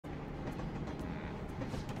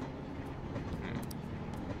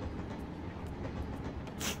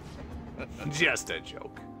Just a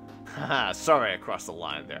joke. Haha, sorry I crossed the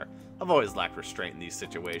line there. I've always lacked restraint in these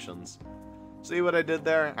situations. See what I did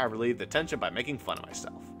there? I relieved the tension by making fun of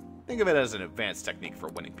myself. Think of it as an advanced technique for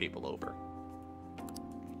winning people over.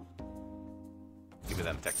 Give me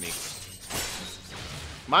them techniques.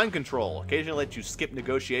 Mind control. Occasionally let you skip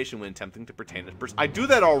negotiation when attempting to pertain to person. I do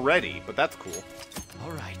that already, but that's cool.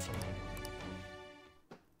 Alright.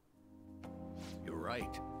 You're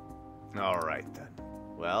right. Alright then.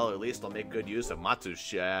 Well, at least I'll make good use of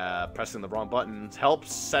Matsu's pressing the wrong buttons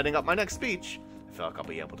helps setting up my next speech. I feel like I'll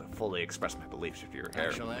be able to fully express my beliefs if you're here.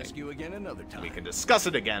 I shall ask you again another time. We can discuss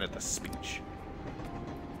it again at the speech.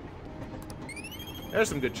 There's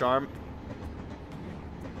some good charm.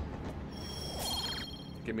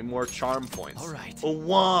 Give me more charm points. Alright. Oh,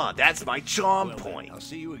 wow, that's my charm point. Then, I'll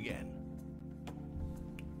see you again.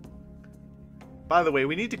 By the way,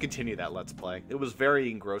 we need to continue that Let's Play. It was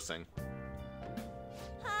very engrossing.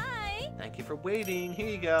 Hi. Thank you for waiting. Here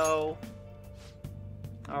you go.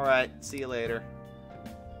 Alright, see you later.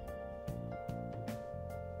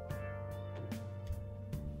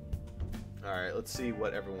 Alright, let's see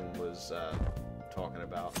what everyone was talking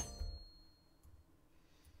about.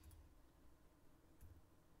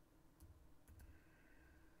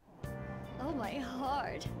 Oh, my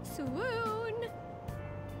heart. Swoon.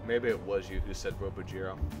 Maybe it was you who said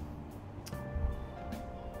Robojiro.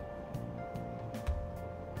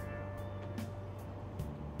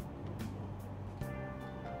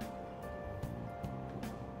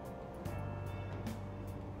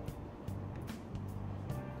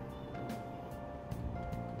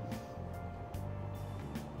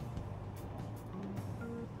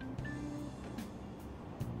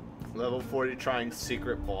 Level 40 trying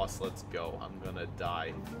secret boss, let's go. I'm gonna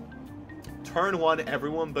die. Turn 1,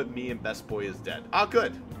 everyone but me and Best Boy is dead. Ah,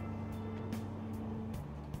 good.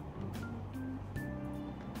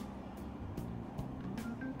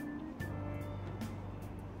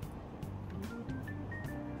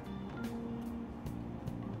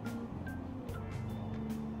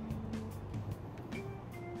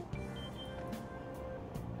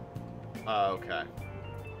 Okay.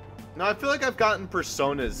 No, I feel like I've gotten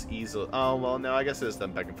personas easily. Oh, well, no, I guess it is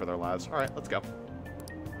them begging for their lives. Alright, let's go.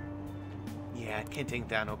 Yeah, I can't take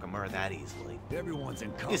down Okamura that easily. Everyone's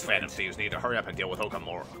in These Phantom Thieves need to hurry up and deal with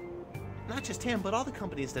Okamura. Not just him, but all the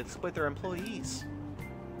companies that exploit their employees.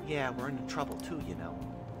 Yeah, we're in trouble too, you know.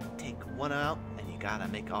 Take one out, and you gotta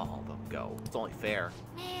make all of them go. It's only fair.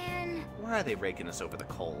 Man. Why are they raking us over the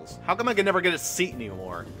coals? How come I can never get a seat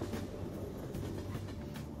anymore?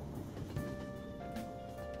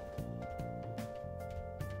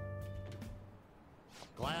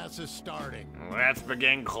 Class is starting. Let's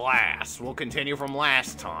begin class. We'll continue from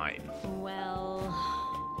last time. Well...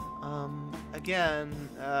 Again,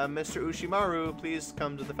 Mr. Ushimaru, please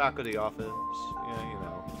come to the faculty office. Yeah, you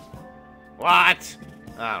know. What?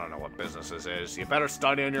 I don't know what business this is. You better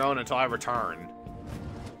study on your own until I return.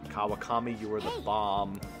 Kawakami, you were the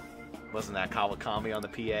bomb. Wasn't that Kawakami on the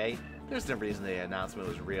PA? There's no reason the announcement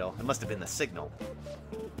was real. It must have been the signal.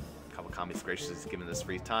 Kawakami's graciously given this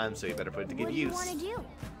free time, so you better put it to good use. What do you want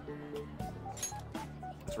to do?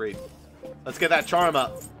 Let's read. Let's get that charm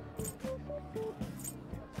up.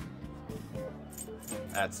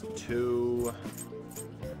 That's 2.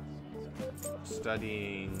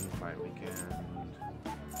 Studying, my weekend.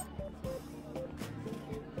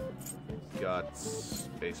 Guts,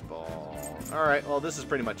 baseball. Alright, well, this is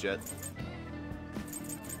pretty much it.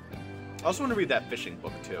 I also want to read that fishing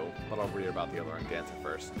book, too, but I'll read about the other one dancing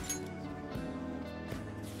first.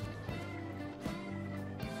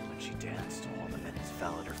 When she danced, all the men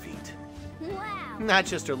fell at her feet. Wow. Not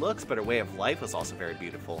just her looks, but her way of life was also very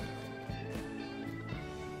beautiful.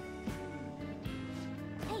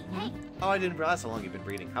 Hey. Oh, I didn't realize how long you've been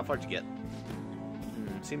reading. How far did you get?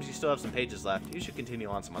 Seems you still have some pages left. You should continue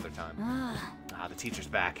on some other time. Ah, the teacher's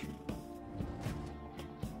back.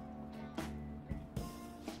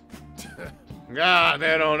 Ah,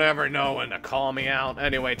 they don't ever know when to call me out.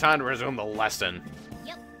 Anyway, time to resume the lesson.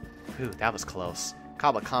 Yep. Whew, that was close.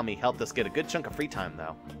 Kawakami helped us get a good chunk of free time,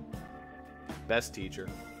 though. Best teacher.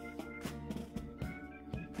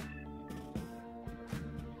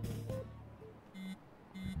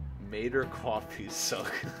 Made her coffee so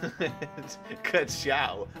good. Good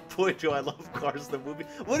chow. Boy, do I love Cars the movie.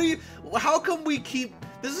 What are you... How come we keep...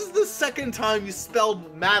 This is the second time you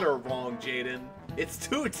spelled matter wrong, Jaden. It's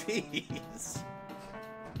 2 T's.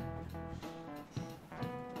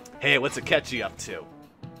 Hey, what's Akechi up to?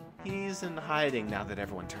 He's in hiding now that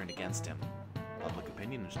everyone turned against him. Public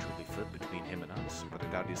opinion is truly flipped between him and us, but I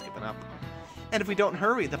doubt he's given up. And if we don't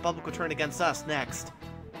hurry, the public will turn against us next.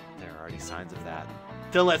 There are already signs of that.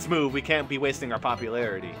 Then let's move. We can't be wasting our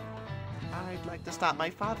popularity. I'd like to stop my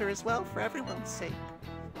father as well, for everyone's sake.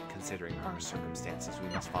 Considering our circumstances,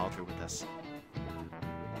 we must follow through with this.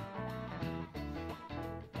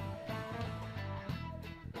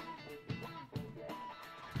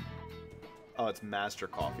 Oh, it's Master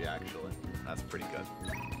Coffee, actually. That's pretty good.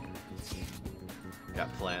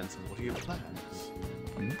 Got plans. What are your plans?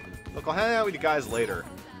 Look, I'll hang out with you guys later.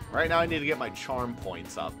 Right now, I need to get my charm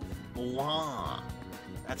points up. Blah.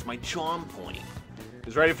 That's my charm point.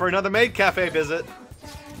 Who's ready for another Maid Cafe visit?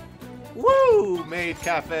 Woo! Maid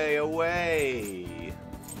Cafe away!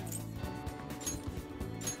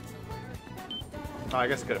 Oh, I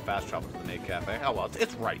guess I could have fast traveled to the Maid Cafe. Oh well,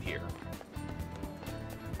 it's right here.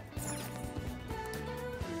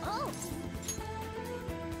 Oh.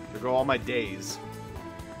 There go all my days.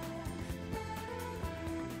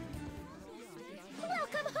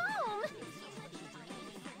 Welcome home.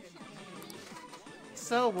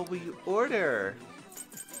 So, what will you order?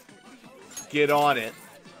 Get on it.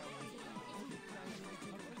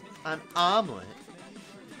 An omelet.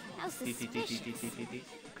 How suspicious.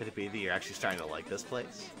 Could it be that you're actually starting to like this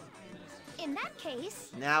place? In that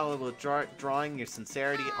case. Now I will drawing your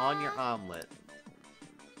sincerity on your omelet.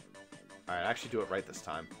 Alright, actually do it right this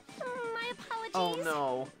time. My apologies. Oh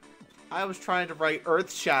no. I was trying to write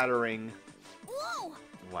earth-shattering. Whoa.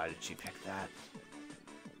 Why did she pick that?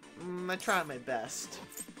 I tried my best.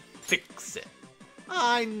 Fix it.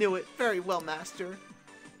 I knew it very well, Master.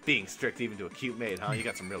 Being strict even to a cute maid, huh? You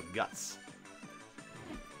got some real guts.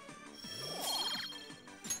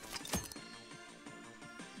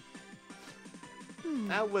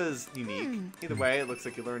 That was unique. Either way, it looks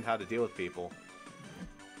like you learned how to deal with people.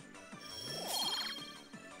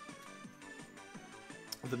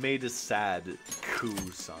 The maid is sad.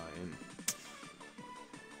 Coup sign.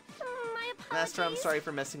 My apologies. Master, I'm sorry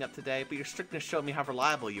for messing up today, but your strictness showed me how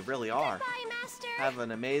reliable you really are. Bye, Master. Have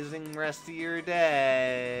an amazing rest of your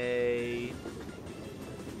day.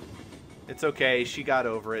 It's okay. She got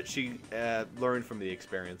over it. She learned from the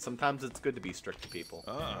experience. Sometimes it's good to be strict to people.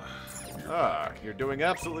 You're doing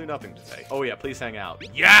absolutely nothing today. Oh yeah, please hang out.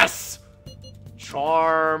 Yes!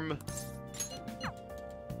 Charm.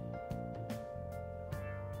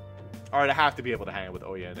 Alright, I have to be able to hang out with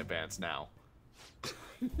Oya in advance now.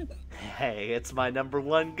 Hey, it's my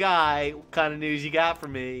 #1 guy. What kind of news you got for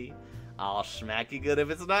me? I'll smack you good if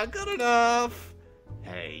it's not good enough.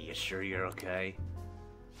 Hey, you sure you're okay?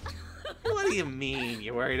 What do you mean?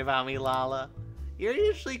 You worried about me, Lala? You're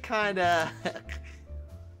usually kinda...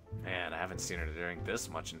 Man, I haven't seen her drink this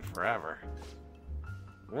much in forever.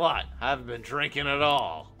 What? I haven't been drinking at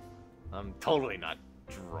all. I'm totally not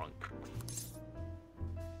drunk.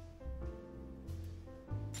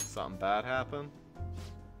 Something bad happened?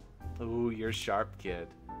 Ooh, you're sharp, kid.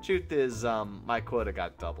 Truth is, my quota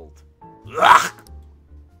got doubled. Ugh!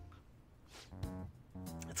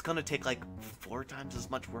 It's gonna take like 4 times as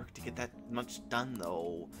much work to get that much done,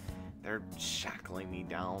 though. They're shackling me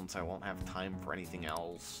down, so I won't have time for anything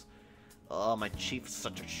else. Oh, my chief's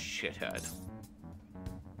such a shithead.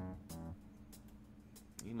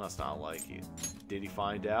 He must not like you. Did he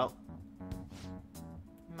find out?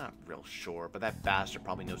 I'm not real sure, but that bastard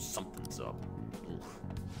probably knows something's up. Ugh.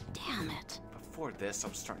 Damn it. Before this, I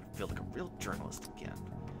was starting to feel like a real journalist again.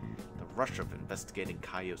 The rush of investigating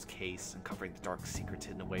Kaio's case, uncovering the dark secrets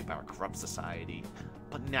hidden away by our corrupt society.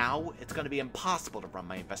 But now, it's going to be impossible to run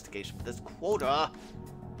my investigation with this quota.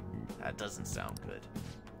 That doesn't sound good.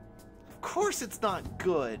 Of course it's not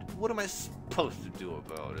good. What am I supposed to do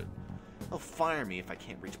about it? They'll fire me if I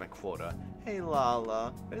can't reach my quota. Hey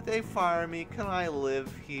Lala, if they fire me, can I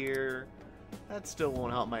live here? That still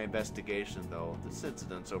won't help my investigation though. This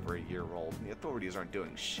incident's over a year old and the authorities aren't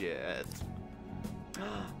doing shit.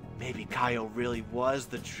 Maybe Kaio really was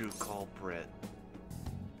the true culprit.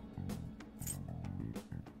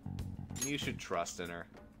 You should trust in her.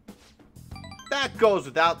 That goes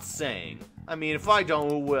without saying. I mean, if I don't,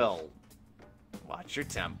 who will? Watch your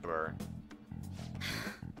temper.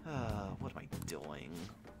 What am I doing?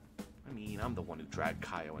 I mean, I'm the one who dragged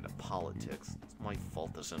Kaio into politics. It's my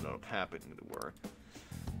fault this ended up happening to her.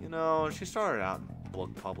 You know, she started out in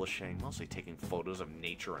book publishing, mostly taking photos of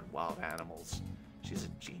nature and wild animals. She's a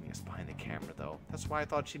genius behind the camera, though. That's why I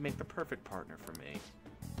thought she'd make the perfect partner for me.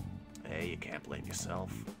 Hey, you can't blame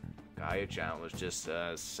yourself. Gaia-chan was just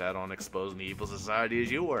as set on exposing the evil society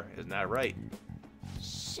as you were. Isn't that right?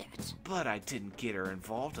 Shit. But I didn't get her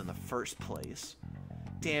involved in the first place.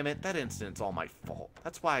 Damn it, that incident's all my fault.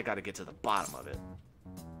 That's why I gotta get to the bottom of it.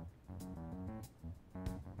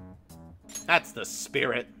 That's the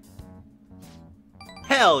spirit.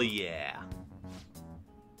 Hell yeah.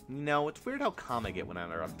 You know, it's weird how calm I get when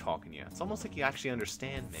I'm talking to you. It's almost like you actually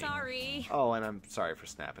understand me. Sorry. Oh, and I'm sorry for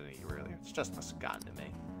snapping at you earlier. It just must have gotten to me.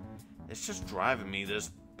 It's just driving me,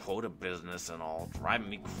 this quota business and all. Driving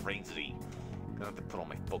me crazy. Gonna have to put all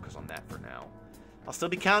my focus on that for now. I'll still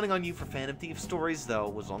be counting on you for Phantom Thief stories,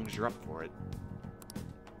 though, as long as you're up for it.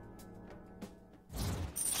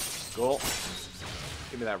 Cool.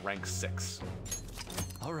 Give me that rank 6.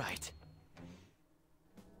 All right.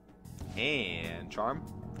 And Charm.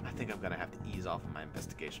 I think I'm gonna have to ease off of my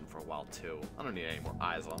investigation for a while, too. I don't need any more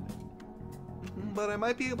eyes on me. But I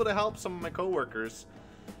might be able to help some of my coworkers.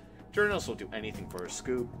 Journalists will do anything for a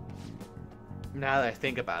scoop. Now that I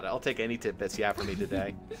think about it, I'll take any tidbits you have for me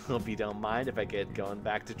today. Hope you don't mind if I get going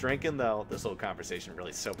back to drinking, though. This whole conversation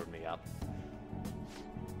really sobered me up.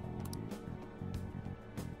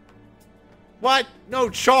 What? No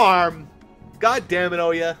charm! God damn it,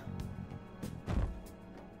 Oya.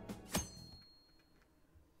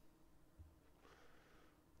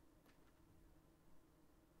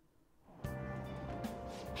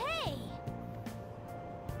 Hey!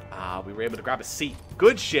 We were able to grab a seat.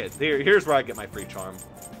 Good shit. Here's where I get my free charm.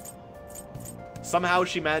 Somehow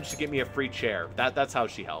she managed to get me a free chair. That's how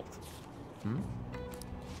she helped.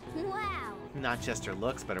 Wow! Not just her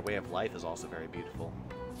looks, but her way of life is also very beautiful.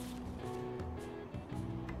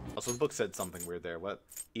 Also, the book said something weird there. What?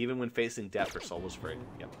 Even when facing death, her soul was free.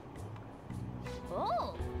 Yep.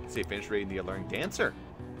 Oh! So you finished reading The Alluring Dancer?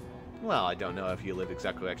 Well, I don't know if you live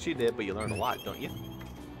exactly like she did, but you learn a lot, don't you?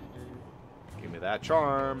 Give me that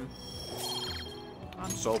charm.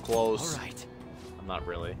 I'm so close. All right. I'm not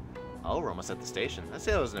really. Oh, we're almost at the station. I'd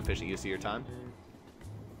say that was an efficient use of your time.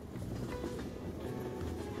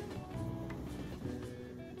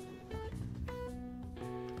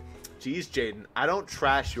 Jeez, Jaden, I don't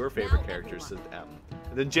trash your favorite characters, said M.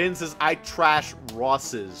 And then Jaden says, I trash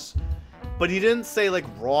Ross's. But he didn't say, like,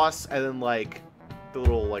 Ross and then, like, the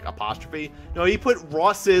little, like, apostrophe. No, he put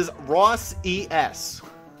Ross's, Ross E-S.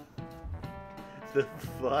 The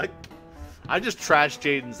fuck? I just trashed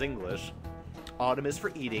Jaden's English. Autumn is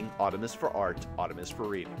for eating, autumn is for art, autumn is for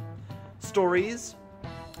reading. Stories.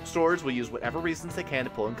 Stores will use whatever reasons they can to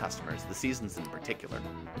pull in customers, the seasons in particular.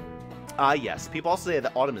 Yes, people also say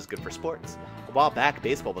that autumn is good for sports. A while back,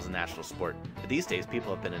 baseball was a national sport, but these days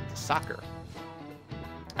people have been into soccer.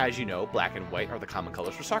 As you know, black and white are the common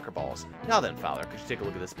colors for soccer balls. Now then, Fowler, could you take a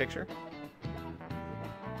look at this picture?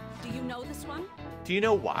 Do you know this one? Do you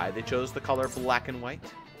know why they chose the color black and white?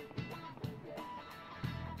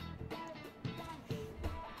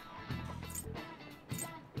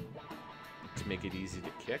 To make it easy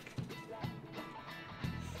to kick?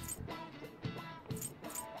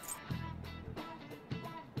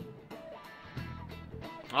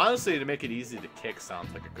 Honestly, to make it easy to kick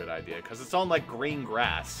sounds like a good idea, because it's on, like, green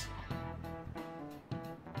grass.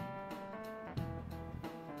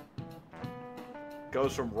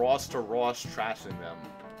 Goes from Ross to Ross, trashing them.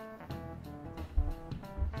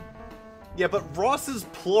 Yeah, but Ross's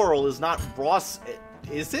plural is not Ross,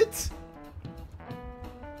 is it?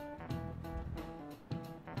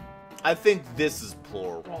 I think this is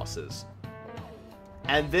plural Rosses.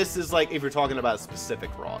 And this is, like, if you're talking about a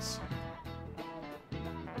specific Ross.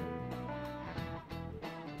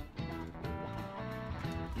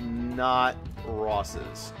 Not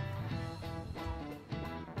Ross's.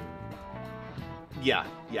 Yeah.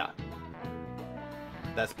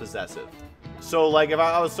 That's possessive. So, like, if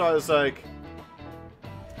I was like,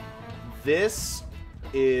 this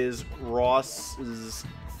is Ross's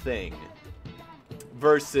thing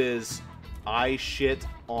versus I shit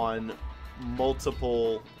on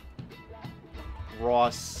multiple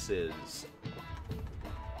Rosses.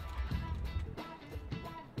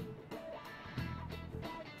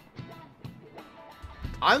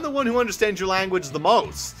 I'm the one who understands your language the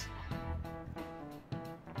most.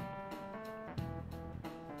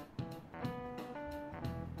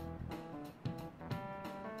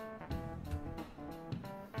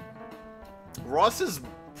 Ross is...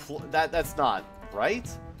 That's not, right?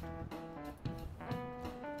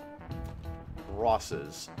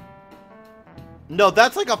 Ross's. No,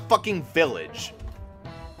 that's like a fucking village.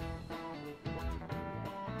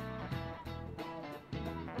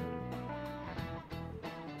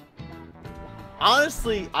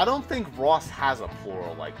 Honestly, I don't think Ross has a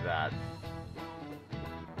plural like that.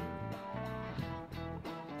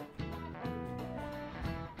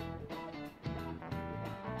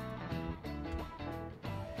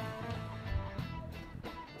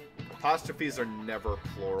 Apostrophes are never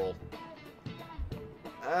plural.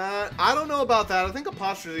 I don't know about that. I think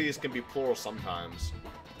apostrophes can be plural sometimes.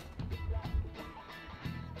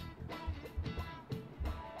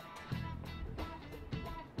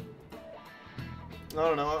 I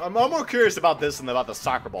don't know. I'm more curious about this than about the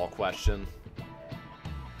soccer ball question.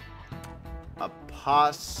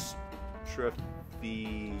 Apostrophes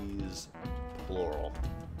plural.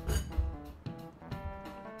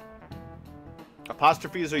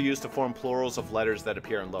 Apostrophes are used to form plurals of letters that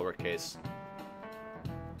appear in lowercase.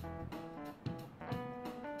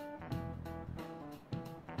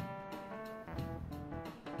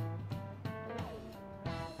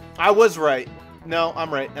 I was right. No,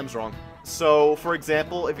 I'm right. M's wrong. So, for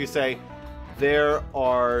example, if you say, there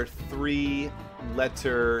are 3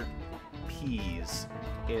 letter P's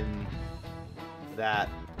in that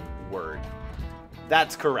word,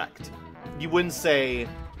 that's correct. You wouldn't say,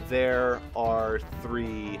 there are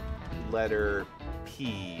 3 letter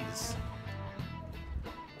P's.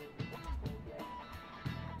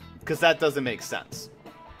 Because that doesn't make sense.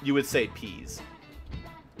 You would say P's.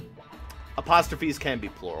 Apostrophes can be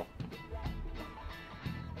plural.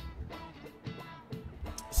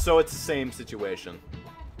 So it's the same situation.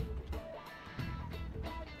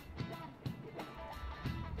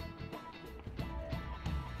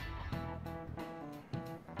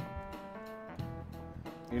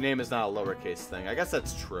 Your name is not a lowercase thing. I guess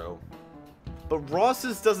that's true. But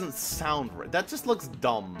Ross's doesn't sound right. That just looks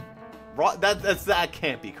dumb. That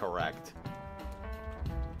can't be correct.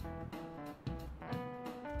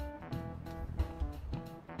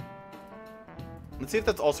 Let's see if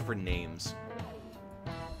that's also for names.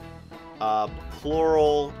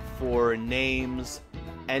 Plural for names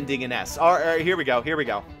ending in S. All right, here we go. Here we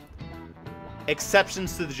go.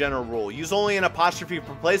 Exceptions to the general rule. Use only an apostrophe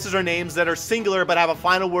for places or names that are singular but have a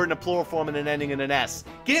final word in a plural form and an ending in an S.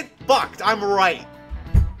 Get fucked. I'm right.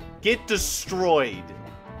 Get destroyed.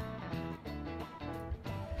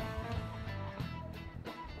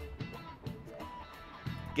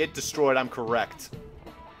 Get destroyed. I'm correct.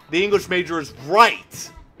 The English major is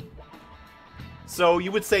right. So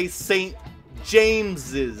you would say St.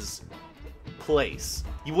 James's Place.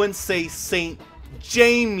 You wouldn't say St.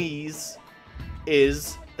 Jamie's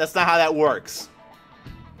is. That's not how that works.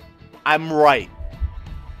 I'm right.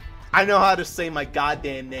 I know how to say my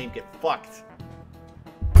goddamn name. Get fucked.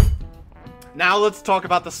 Now let's talk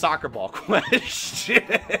about the soccer ball question.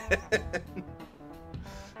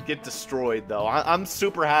 Get destroyed, though. I'm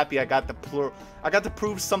super happy I got to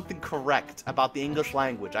prove something correct about the English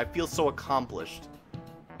language. I feel so accomplished.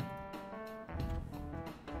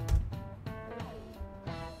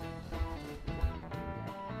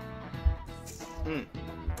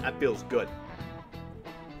 That feels good.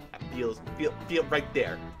 That feel right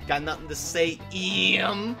there. Got nothing to say,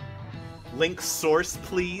 Ian? Link source,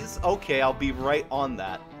 please. Okay, I'll be right on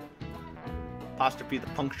that. Apostrophe the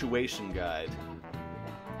punctuation guide.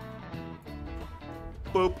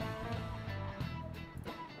 Boop.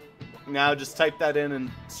 Now just type that in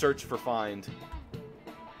and search for find.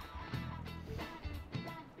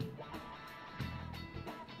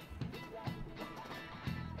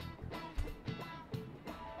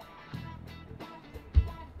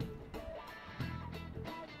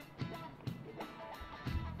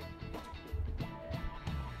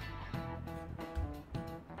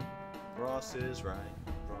 Ross is right.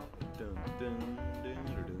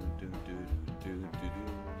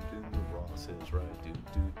 Ross is right.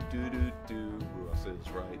 Ross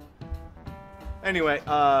is right. Anyway,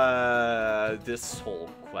 this whole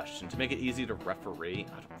question. To make it easy to referee,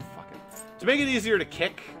 to make it easier to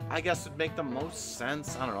kick, I guess would make the most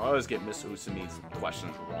sense. I don't know. I always get Miss Usami's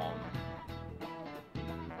questions wrong.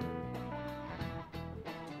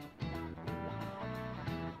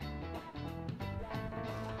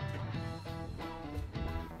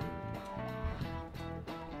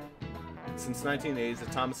 Since 1980s, the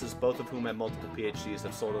Thomases, both of whom have multiple PhDs,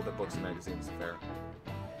 have sold other books and magazines fair.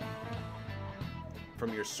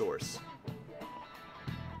 From your source.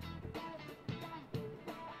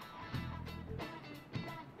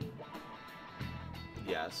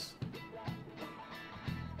 Yes.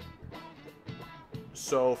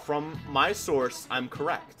 So, from my source, I'm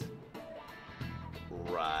correct.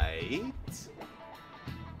 Right?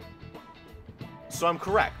 So I'm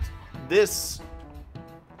correct. This...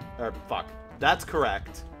 fuck. That's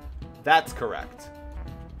correct. That's correct.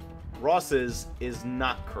 Ross's is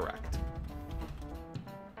not correct.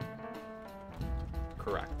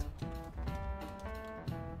 Correct.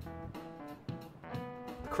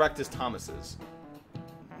 Correct is Thomas's.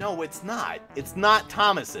 No, it's not. It's not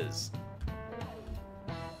Thomas's.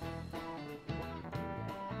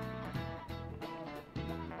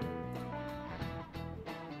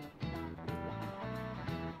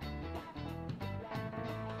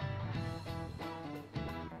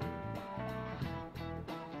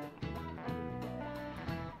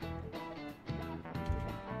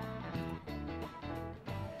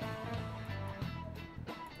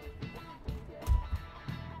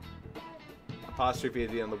 apostrophe at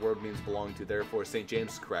the end of the word means belong to, therefore St.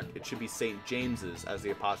 James is correct. It should be St. James's, as the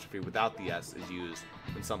apostrophe without the S is used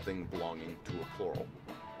when something belonging to a plural.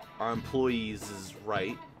 Our employees is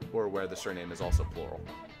right, or where the surname is also plural.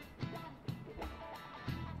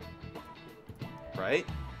 Right?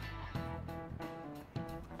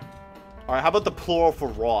 Alright, how about the plural for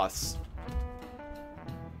Ross?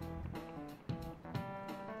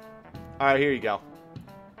 Alright, here you go.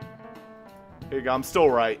 Here you go, I'm still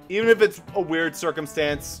right. Even if it's a weird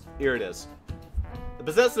circumstance, here it is. The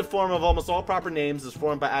possessive form of almost all proper names is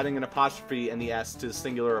formed by adding an apostrophe and the S to the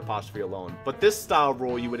singular apostrophe alone. But this style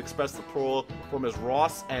rule, you would express the plural form as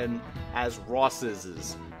Ross and as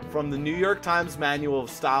Ross's. From the New York Times Manual of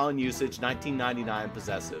Style and Usage, 1999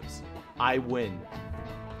 possessives. I win.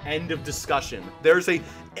 End of discussion. There's a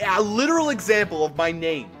literal example of my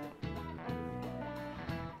name.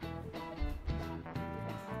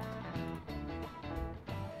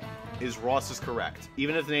 Ross is correct.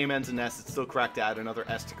 Even if the name ends in S, it's still correct to add another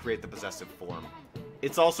S to create the possessive form.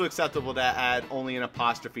 It's also acceptable to add only an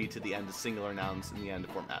apostrophe to the end of singular nouns in the end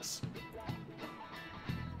to form S.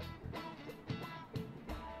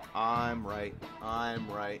 I'm right. I'm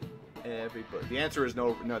right. Everybody. The answer is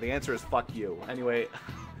no. No, the answer is fuck you. Anyway.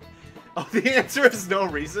 Oh, the answer is no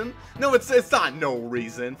reason? No, it's not no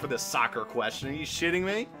reason for this soccer question. Are you shitting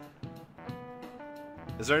me?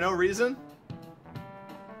 Is there no reason?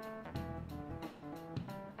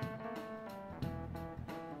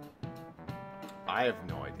 I have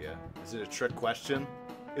no idea. Is it a trick question?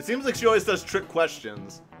 It seems like she always does trick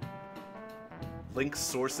questions. Link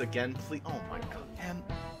source again, please. Oh my god. And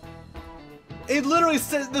it literally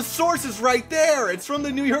says the source is right there. It's from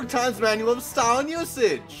the New York Times Manual of Style and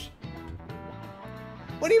Usage.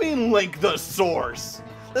 What do you mean link the source?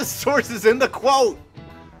 The source is in the quote.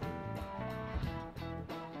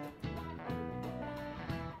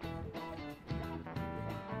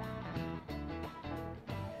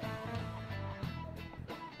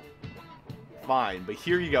 Fine, but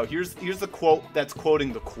here you go. Here's the quote that's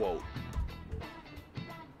quoting the quote.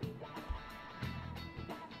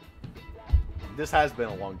 This has been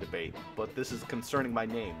a long debate, but this is concerning my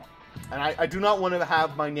name. And I do not want to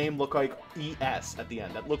have my name look like ES at the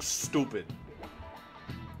end. That looks stupid.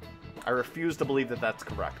 I refuse to believe that that's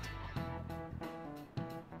correct.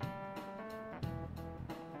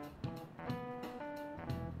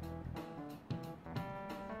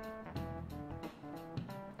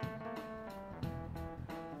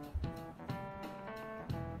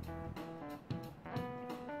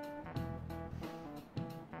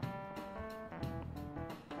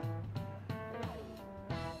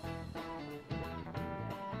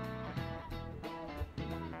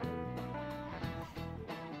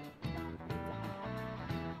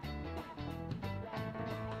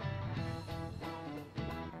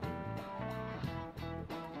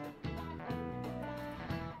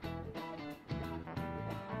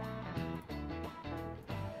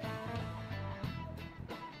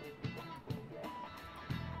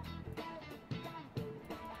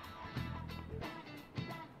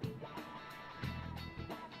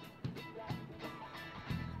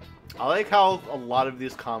 I like how a lot of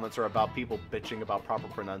these comments are about people bitching about proper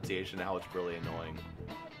pronunciation and how it's really annoying.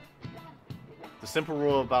 The simple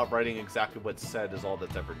rule about writing exactly what's said is all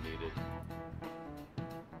that's ever needed.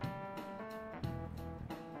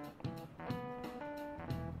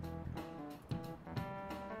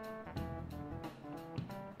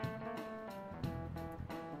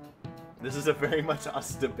 This is a very much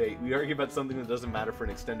us debate. We argue about something that doesn't matter for an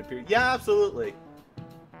extended period. Yeah, absolutely.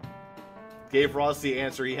 Gave Ross the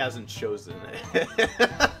answer he hasn't chosen.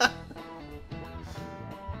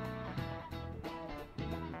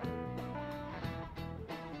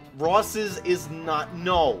 Ross's is not...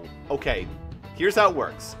 No. Okay. Here's how it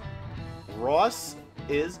works. Ross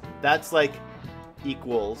is... That's like...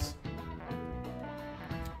 Equals...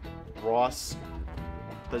 Ross...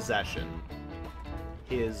 Possession.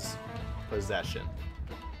 His... Possession.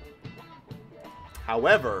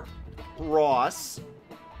 However... Ross's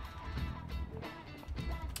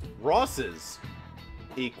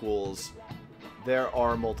equals there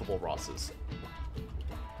are multiple Rosses.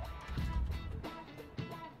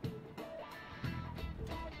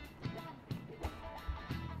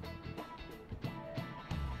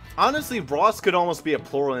 Honestly, Ross could almost be a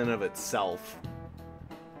plural in and of itself.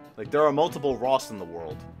 Like, there are multiple Ross in the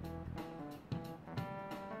world.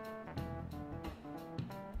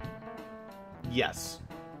 Yes.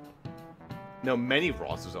 No, many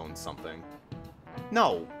Rosses own something.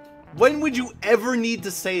 No. When would you ever need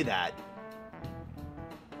to say that?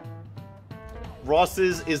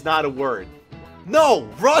 Ross's is not a word. No!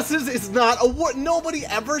 Ross's is not a word! Nobody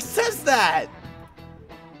ever says that!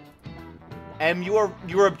 And you are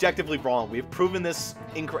objectively wrong. We have proven this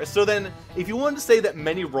incorrect. So then, if you wanted to say that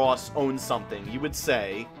many Ross own something, you would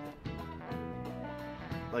say...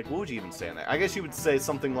 Like, what would you even say in there? I guess you would say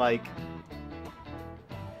something like...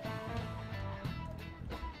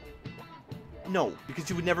 No, because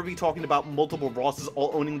you would never be talking about multiple Rosses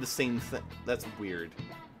all owning the same thing. That's weird.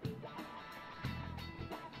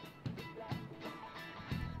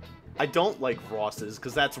 I don't like Rosses,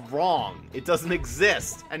 because that's wrong. It doesn't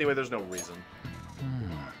exist. Anyway, there's no reason.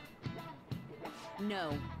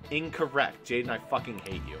 No. Incorrect. Jaden, I fucking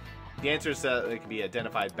hate you. The answer is that it can be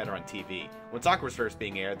identified better on TV. When soccer was first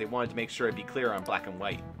being aired, they wanted to make sure it'd be clear on black and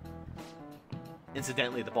white.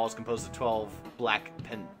 Incidentally, the ball is composed of 12 black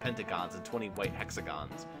pentagons and 20 white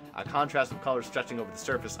hexagons. A contrast of colors stretching over the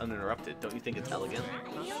surface uninterrupted. Don't you think it's elegant?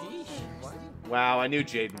 Wow, I knew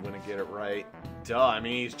Jaden wouldn't get it right. Duh, I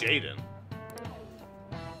mean, he's Jaden.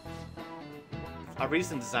 A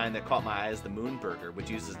recent design that caught my eye is the Moon Burger,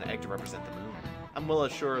 which uses an egg to represent the moon. I'm well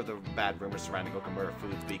assured of the bad rumors surrounding Okamura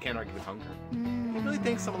foods, but you can't argue with hunger. You really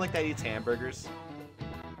think someone like that eats hamburgers?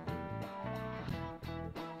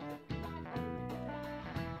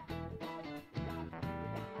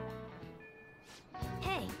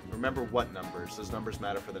 Hey. Remember what numbers? Those numbers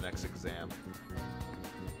matter for the next exam.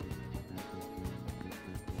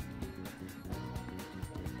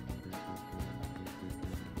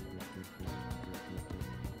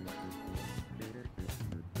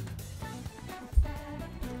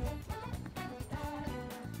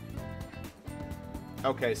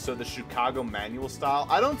 Okay, so the Chicago manual style.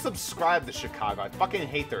 I don't subscribe to Chicago. I fucking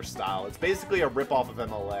hate their style. It's basically a ripoff of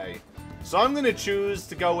MLA. So I'm gonna choose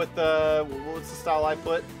to go with the... What's the style I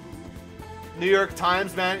put? New York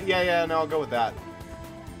Times, man. Yeah, no, I'll go with that.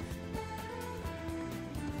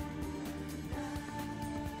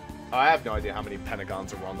 Oh, I have no idea how many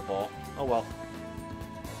pentagons are on the ball. Oh well.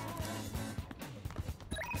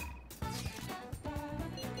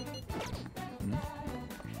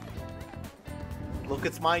 Look,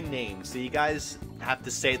 it's my name, so you guys have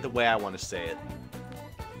to say it the way I want to say it.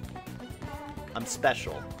 I'm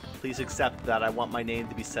special. Please accept that I want my name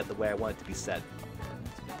to be said the way I want it to be said.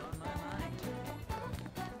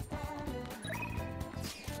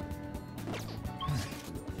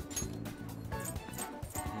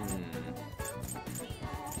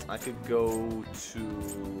 I could go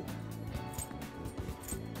to...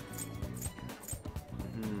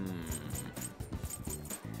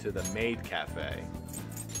 to the Maid Cafe.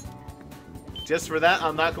 Just for that,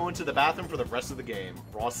 I'm not going to the bathroom for the rest of the game.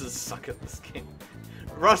 Rosses suck at this game.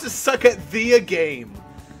 Rosses suck at the game.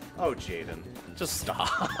 Oh, Jaden. Just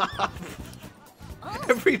stop.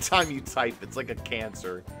 Every time you type, it's like a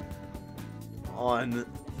cancer on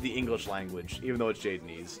the English language, even though it's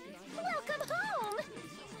Jadenese. Welcome home.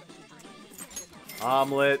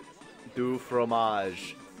 Omelette du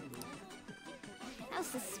fromage. How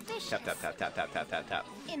suspicious. Tap, tap, tap, tap, tap, tap, tap, tap.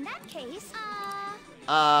 In that case,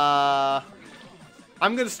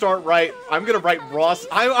 I'm gonna start right. I'm gonna write Ross.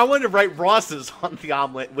 I wanted to write Ross's on the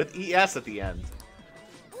omelet with ES at the end.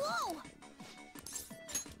 Whoa.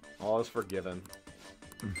 All is forgiven.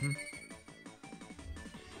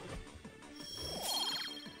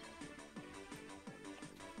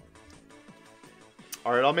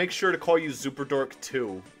 Alright, I'll make sure to call you Superdork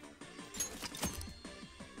 2.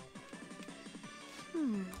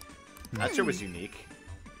 That sure was unique.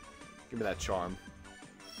 Give me that charm.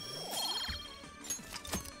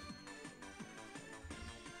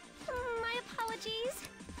 My apologies.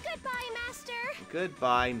 Goodbye, Master.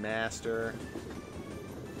 Goodbye, Master.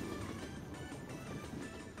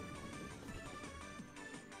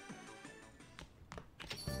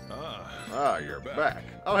 Ah, you're back.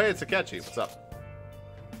 Oh, hey, it's Akechi. What's up?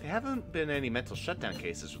 There haven't been any mental shutdown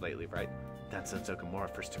cases lately, right? That since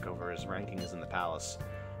Okamura first took over his rankings in the palace.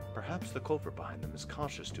 Perhaps the culprit behind them is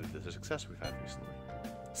cautious due to the success we've had recently.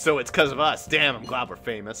 So it's because of us. Damn, I'm glad we're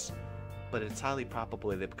famous. But it's highly probable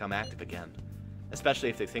they become active again. Especially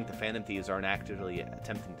if they think the Phantom Thieves aren't actively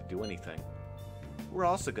attempting to do anything. We're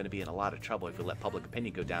also going to be in a lot of trouble if we let public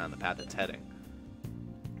opinion go down the path it's heading.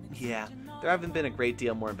 Yeah, there haven't been a great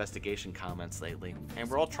deal more investigation comments lately, and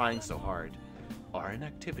we're all trying so hard. Our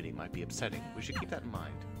inactivity might be upsetting. We should keep that in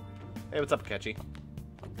mind. Hey, what's up, Akechi?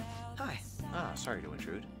 Hi. Ah, sorry to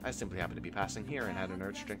intrude. I simply happened to be passing here and had an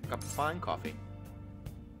urge to drink a cup of fine coffee.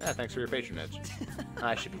 Yeah, thanks for your patronage.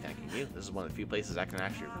 I should be thanking you. This is one of the few places I can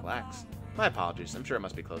actually relax. My apologies. I'm sure it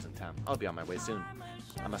must be closing time. I'll be on my way soon.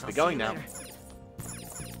 I must be going now.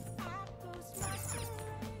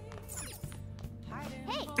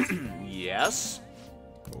 Hey. Yes?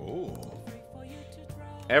 Oh.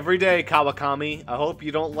 Every day, Kawakami. I hope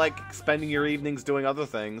you don't like spending your evenings doing other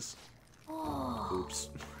things. Oops.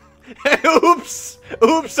 Oops!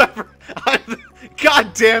 Oops!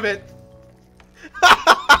 God damn it!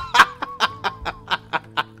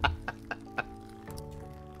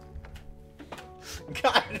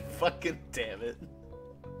 God fucking damn it.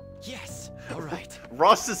 Yes. All right.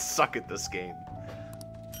 Rosses suck at this game.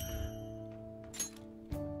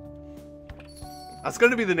 That's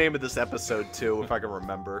going to be the name of this episode, too, if I can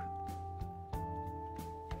remember.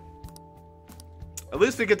 At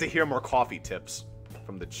least we get to hear more coffee tips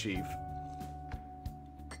from the chief.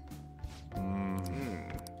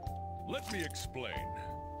 Let me explain.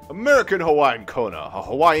 American Hawaiian Kona, a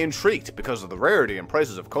Hawaiian treat. Because of the rarity and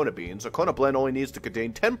prices of Kona beans, a Kona blend only needs to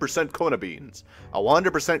contain 10% Kona beans. A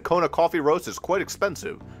 100% Kona coffee roast is quite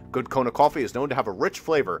expensive. Good Kona coffee is known to have a rich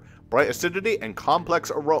flavor, bright acidity, and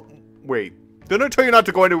complex aroma. Wait, didn't I tell you not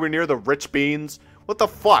to go anywhere near the rich beans? What the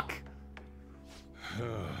fuck?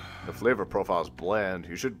 The flavor profile is bland.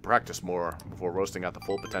 You should practice more before roasting at the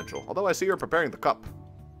full potential. Although I see you're preparing the cup.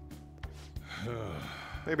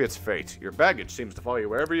 Maybe it's fate. Your baggage seems to follow you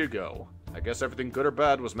wherever you go. I guess everything good or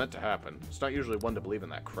bad was meant to happen. It's not usually one to believe in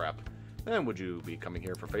that crap. And would you be coming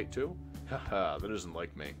here for fate too? Haha, that isn't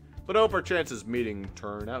like me. But I hope our chances meeting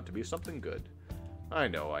turn out to be something good. I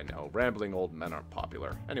know. Rambling old men aren't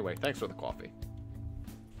popular. Anyway, thanks for the coffee.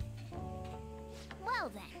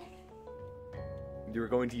 Well then. You were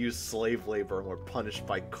going to use slave labor and were punished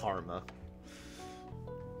by karma.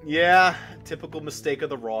 Yeah, typical mistake of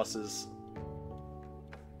the Rosses.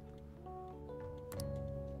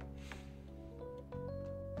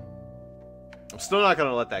 I'm still not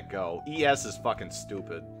gonna let that go. ES is fucking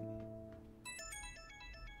stupid.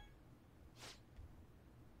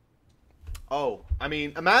 Oh, I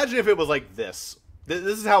mean, imagine if it was like this.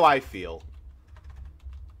 This is how I feel.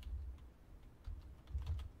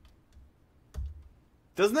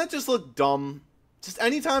 Doesn't that just look dumb? Just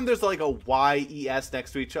anytime there's like a Y-E-S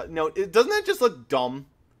next to each other. No, doesn't that just look dumb?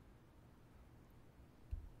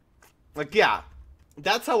 Like, yeah.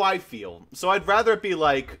 That's how I feel. So I'd rather it be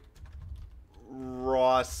like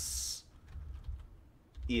Ross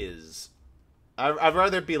is. I'd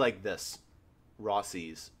rather it be like this.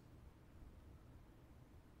 Rossies.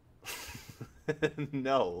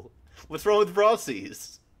 No. What's wrong with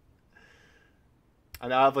Rossies? I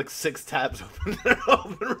now have like 6 tabs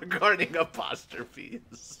open regarding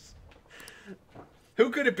apostrophes. Who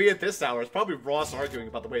could it be at this hour? It's probably Ross arguing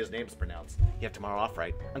about the way his name's pronounced. You have tomorrow off,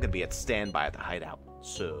 right? I'm gonna be at standby at the hideout.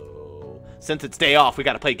 So, since it's day off, we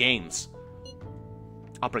gotta play games.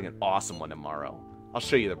 I'll bring an awesome one tomorrow. I'll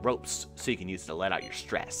show you the ropes so you can use it to let out your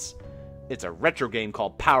stress. It's a retro game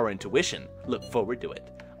called Power Intuition. Look forward to it.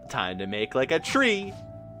 Time to make like a tree.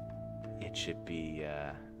 It should be,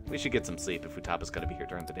 we should get some sleep if Futaba's gonna be here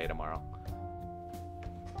during the day tomorrow.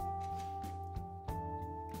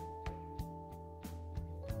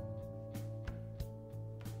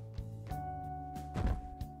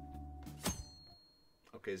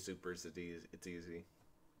 Okay, Zoopers, it's easy.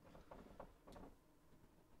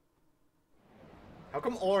 How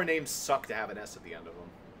come all our names suck to have an S at the end of them?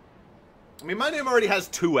 I mean, my name already has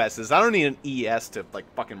 2 S's. I don't need an ES to,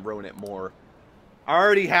 like, fucking ruin it more. I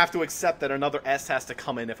already have to accept that another S has to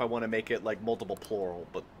come in if I want to make it, like, multiple plural.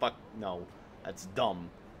 But fuck, no. That's dumb.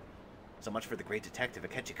 So much for the great detective.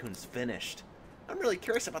 Akechi-kun's finished. I'm really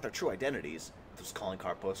curious about their true identities. Those calling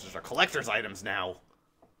card posters are collector's items now.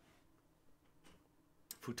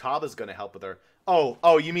 Futaba's gonna help with her.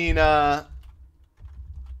 Oh, you mean, one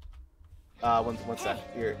sec.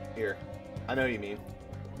 Here. I know what you mean.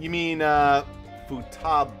 You mean,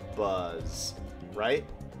 Futaba's, right?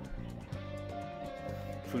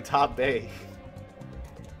 Futabe.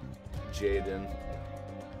 Jaden.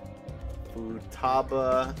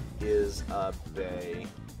 Futaba is a bae.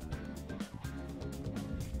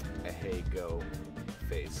 A hey go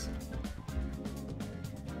face.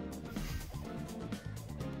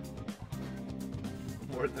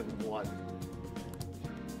 More than one.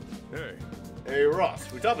 Hey Ross,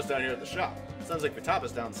 Futaba's down here at the shop. Sounds like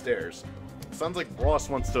Futaba's downstairs. Sounds like Ross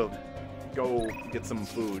wants to go get some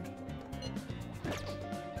food.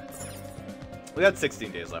 We got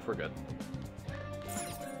 16 days left, we're good.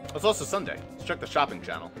 It's also Sunday. Let's check the shopping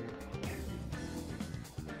channel.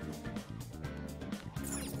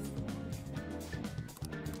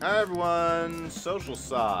 Hi everyone, social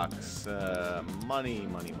socks. Money.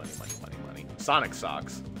 Sonic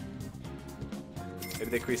socks.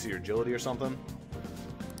 Maybe they increase your agility or something?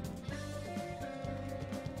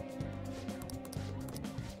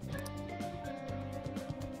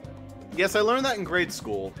 Yes, I learned that in grade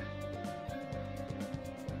school.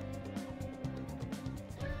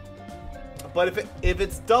 But if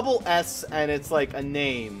it's double S and it's like a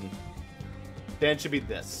name, then it should be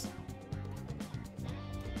this.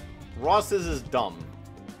 Ross's is dumb.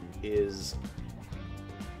 Is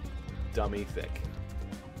dummy thick.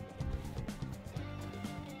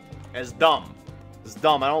 It's dumb. It's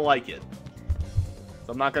dumb. I don't like it.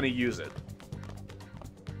 So I'm not going to use it.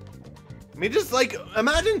 I mean, just like,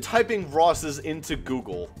 imagine typing Ross's into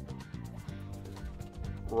Google.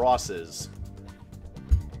 Ross's.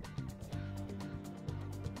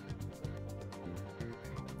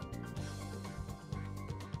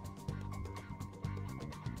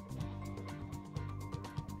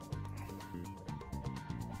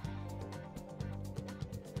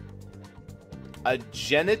 A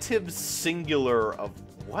genitive singular of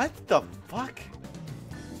what the fuck?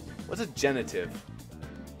 What's a genitive?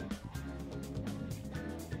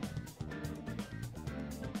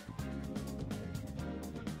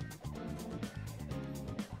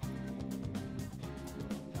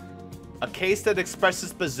 A case that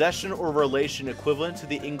expresses possession or relation equivalent to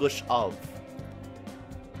the English of.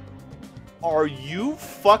 Are you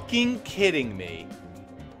fucking kidding me?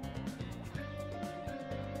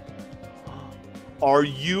 Are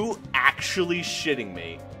you actually shitting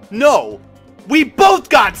me? No! We both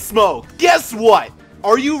got smoked! Guess what?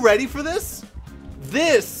 Are you ready for this?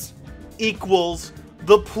 This equals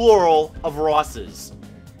the plural of Ross's.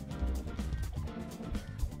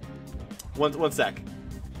 One sec.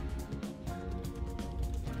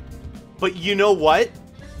 But you know what?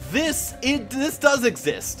 This does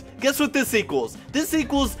exist. Guess what this equals? This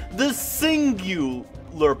equals the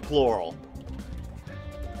singular plural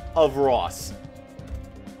of Ross.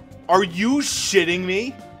 Are you shitting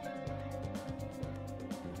me?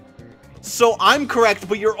 So I'm correct,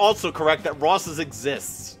 but you're also correct that Ross's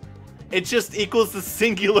exists. It just equals the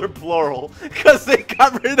singular plural because they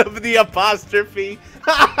got rid of the apostrophe.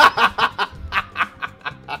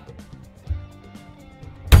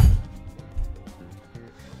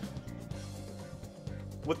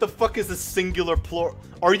 What the fuck is a singular plural?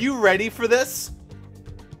 Are you ready for this?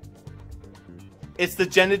 It's the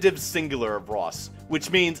genitive singular of Ross,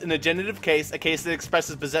 which means in a genitive case, a case that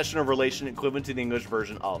expresses possession or relation equivalent to the English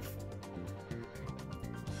version of.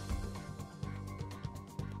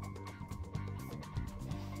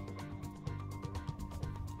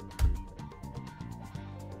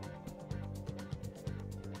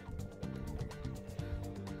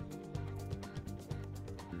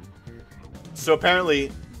 So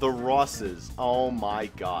apparently, the Rosses. Oh my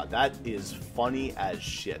god, that is funny as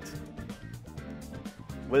shit.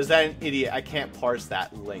 What is that, an idiot? I can't parse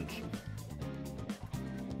that link.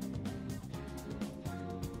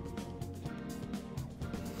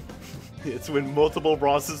 It's when multiple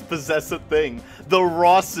Rosses possess a thing. The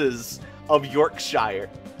Rosses of Yorkshire.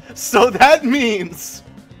 So that means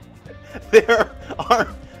there are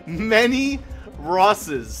many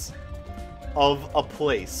Rosses of a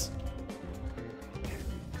place.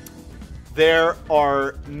 There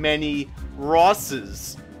are many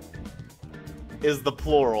Rosses is the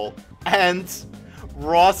plural, and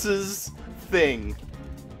Ross's thing.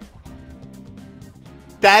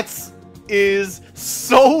 That is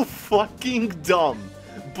so fucking dumb,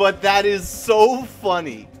 but that is so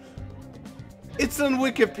funny. It's on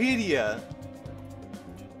Wikipedia.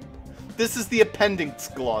 This is the appendix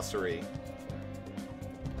glossary.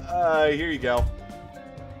 Here you go.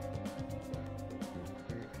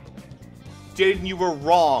 Jaden, you were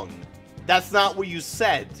wrong. That's not what you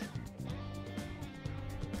said.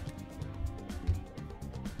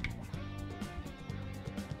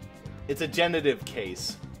 It's a genitive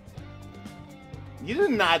case. You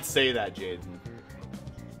did not say that, Jaden.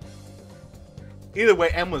 Either way,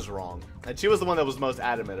 M was wrong. And she was the one that was most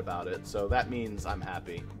adamant about it, so that means I'm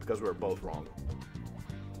happy, because we were both wrong.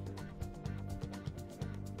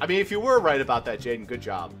 I mean, if you were right about that, Jaden, good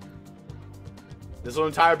job. This will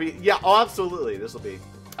entire be... Yeah, oh, absolutely, this will be.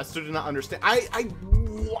 I still do not understand.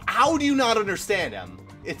 How do you not understand, M?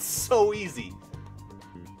 It's so easy.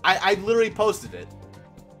 I literally posted it.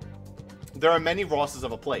 There are many Rosses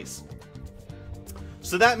of a place.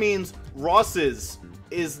 So that means Ross's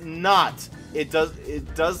is not, it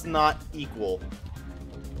does not equal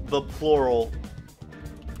the plural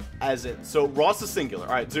as in, so Ross is singular.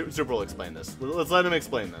 Alright, Super will explain this. Let's let him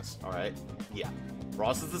explain this, alright? Yeah.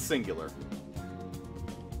 Ross is the singular.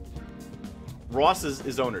 Ross's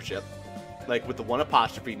is ownership, like with the one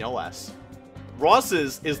apostrophe, no S.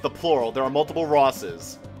 Ross's is the plural. There are multiple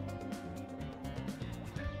Rosses.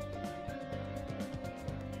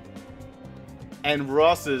 And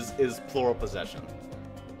Ross's is plural possession.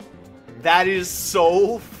 That is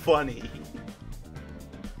so funny.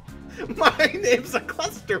 My name's a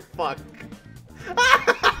clusterfuck.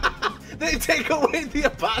 They take away the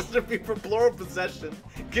apostrophe for plural possession.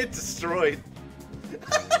 Get destroyed.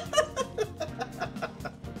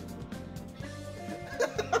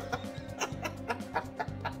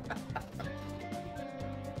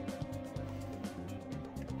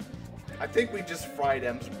 I think we just fried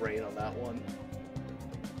M's brain on that one.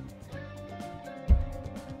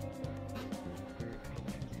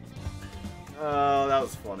 Oh, that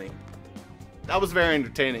was funny. That was very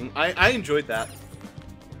entertaining. I enjoyed that.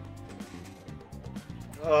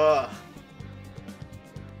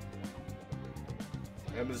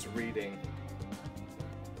 Emma's reading.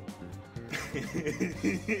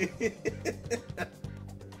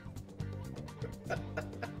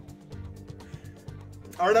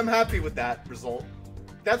 Alright, I'm happy with that result.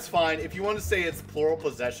 That's fine. If you want to say it's plural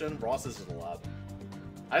possession, Ross's is allowed.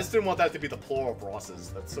 I just didn't want that to be the plural of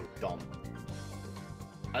Ross's. That's so dumb.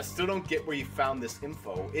 I still don't get where you found this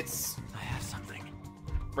info. It's... I have something.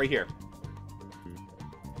 Right here.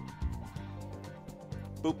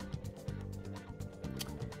 Boop.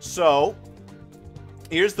 So,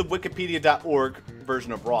 here's the wikipedia.org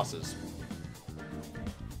version of Ross's.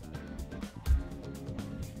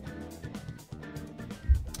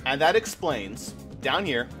 And that explains, down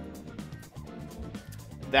here,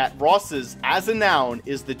 that Ross's, as a noun,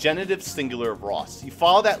 is the genitive singular of Ross. You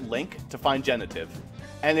follow that link to find genitive,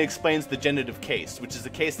 and it explains the genitive case, which is the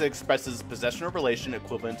case that expresses possession or relation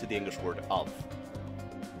equivalent to the English word of.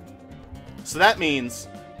 So that means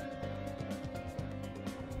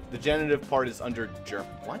the genitive part is under germ.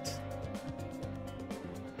 What?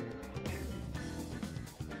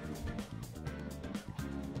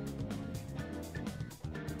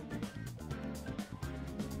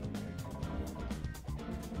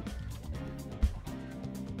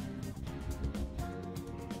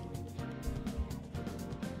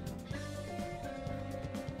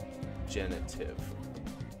 Genitive.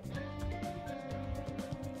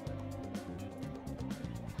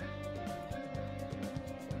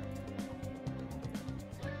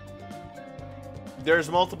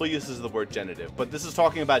 There's multiple uses of the word genitive, but this is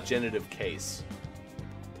talking about genitive case.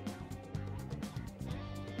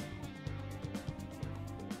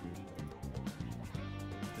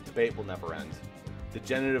 The debate will never end. The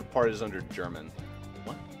genitive part is under German.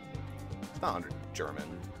 What? It's not under German.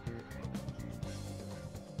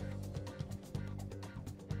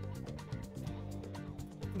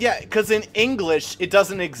 Yeah, because in English, it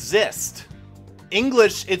doesn't exist.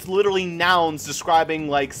 English, it's literally nouns describing,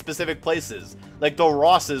 like, specific places. Like the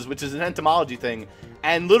Rosses, which is an entomology thing.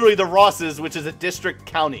 And literally the Rosses, which is a district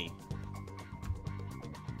county.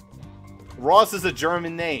 Ross is a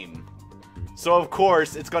German name. So, of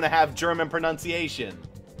course, it's going to have German pronunciation.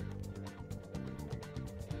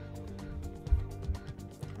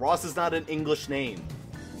 Ross is not an English name.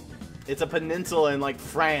 It's a peninsula in, like,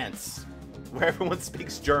 France, where everyone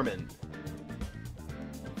speaks German.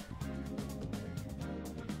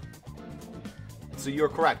 So you're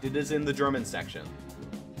correct. It is in the German section.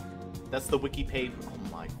 That's the wiki page.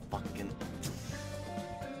 Oh my fucking...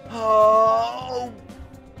 Oh!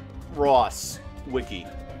 Ross. Wiki.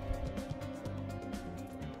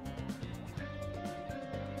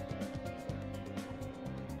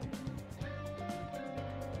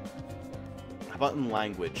 How about in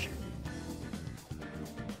language?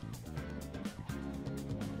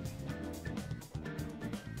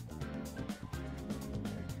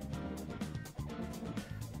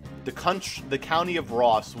 The county of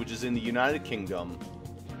Ross, which is in the United Kingdom.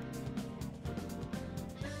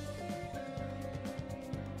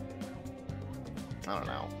 I don't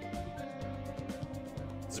know.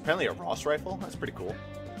 It's apparently a Ross rifle. That's pretty cool.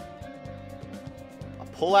 A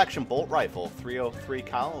pull-action bolt rifle, 303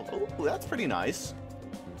 cal. Oh, that's pretty nice.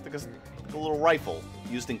 It's like a little rifle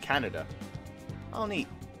used in Canada. Oh, neat.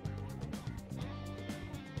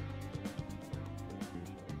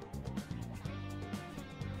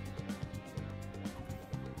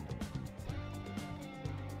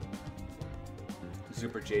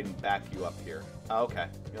 Super Jaden back you up here. Oh, okay.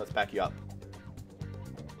 Yeah, let's back you up.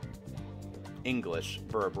 English,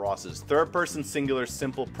 verb, Ross's. Third person singular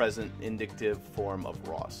simple present indicative form of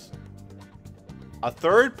Ross. A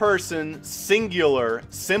third person singular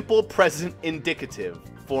simple present indicative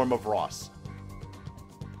form of Ross.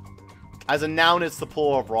 As a noun, it's the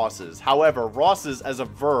plural of Ross's. However, Ross's as a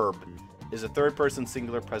verb is a third person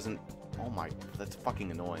singular present. Oh my, that's fucking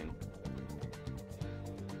annoying.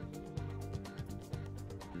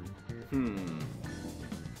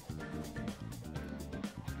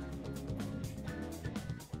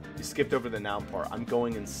 You skipped over the noun part. I'm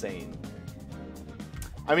going insane.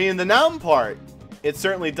 I mean, in the noun part, it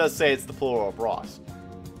certainly does say it's the plural of Ross.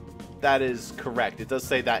 that is correct. It does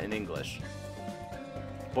say that in English.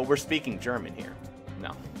 But we're speaking German here.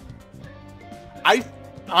 No.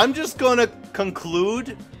 I'm just gonna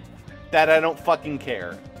conclude that I don't fucking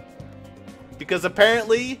care. Because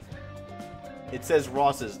apparently it says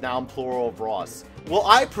Rosses, noun plural of Ross. Well,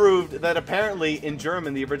 I proved that apparently in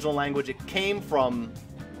German, the original language, it came from...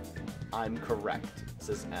 I'm correct,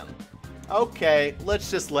 says M. Okay, let's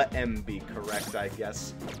just let M be correct, I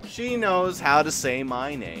guess. She knows how to say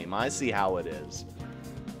my name. I see how it is.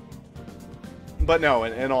 But no,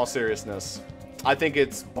 in all seriousness, I think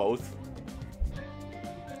it's both.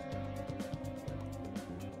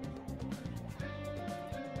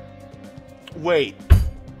 Wait.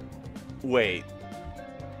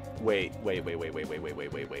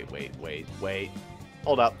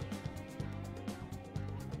 Hold up.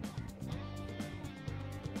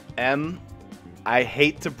 M, I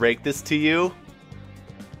hate to break this to you.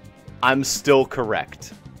 I'm still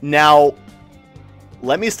correct. Now,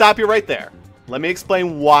 let me stop you right there. Let me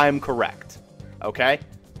explain why I'm correct. Okay?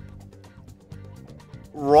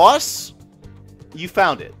 Ross, you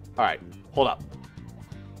found it. All right, hold up.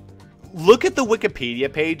 Look at the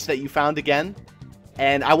Wikipedia page that you found again,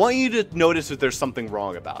 and I want you to notice if there's something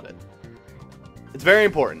wrong about it. It's very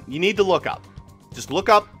important. You need to look up. Just look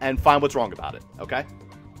up and find what's wrong about it, okay?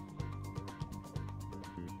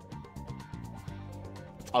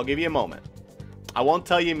 I'll give you a moment. I won't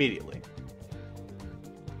tell you immediately.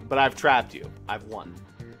 But I've trapped you. I've won.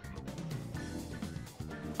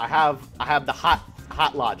 I have the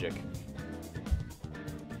hot logic.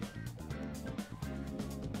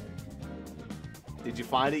 Did you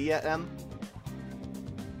find it yet, Em?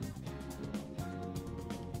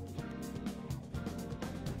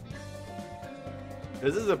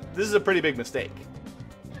 This is a pretty big mistake.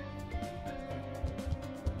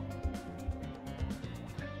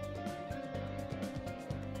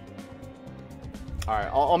 All right,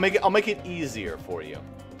 I'll make it easier for you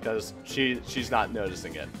because she's not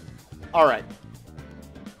noticing it. All right.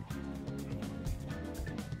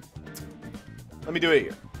 Let me do it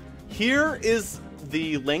here. Here is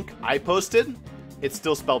the link I posted. It's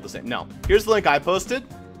still spelled the same. No. Here's the link I posted.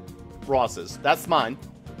 Ross's. That's mine.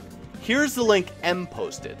 Here's the link M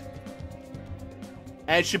posted.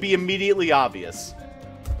 And it should be immediately obvious.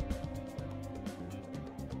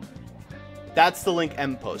 That's the link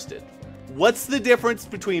M posted. What's the difference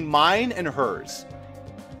between mine and hers?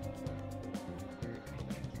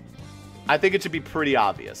 I think it should be pretty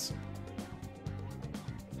obvious.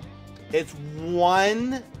 It's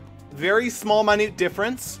one very small, minute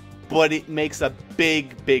difference, but it makes a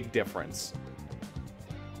big, big difference.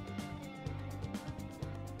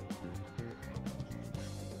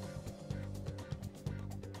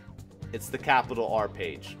 It's the capital R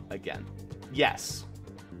page again. Yes.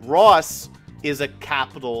 Ross is a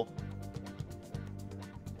capital,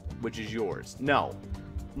 which is yours. No.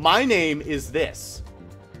 My name is this.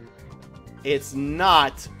 It's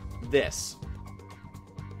not this.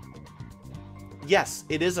 Yes,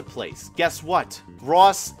 it is a place. Guess what?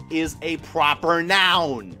 Ross is a proper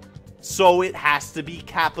noun. So it has to be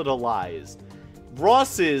capitalized.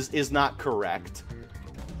 Ross's is not correct.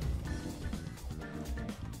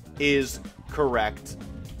 Is correct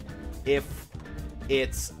if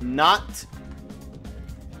it's not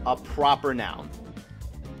a proper noun.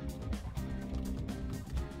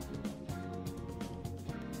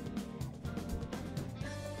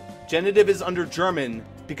 Genitive is under German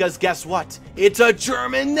because guess what? It's a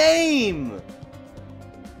German name!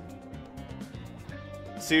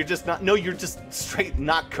 So you're just not... No, you're just straight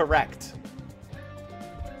not correct.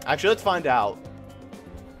 Actually, let's find out.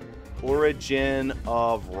 Origin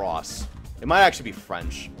of Ross. It might actually be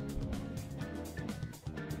French.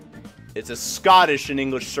 It's a Scottish and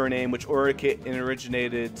English surname which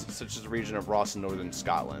originated such as the region of Ross in northern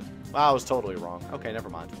Scotland. Wow, I was totally wrong. Okay, never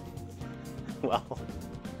mind. Well...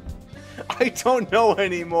 I don't know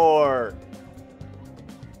anymore.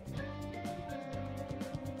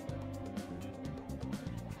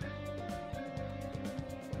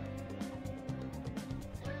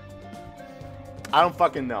 I don't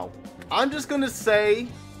fucking know. I'm just gonna say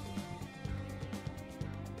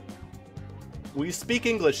we speak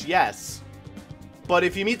English, yes. But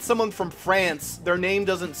if you meet someone from France, their name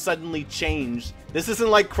doesn't suddenly change. This isn't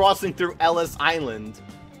like crossing through Ellis Island.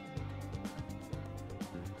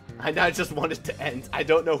 I just want it to end. I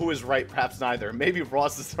don't know who is right, perhaps neither. Maybe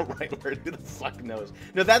Ross is the right word. Who the fuck knows?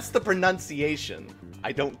 No, that's the pronunciation.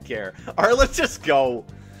 I don't care. All right, let's just go.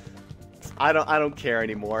 I don't care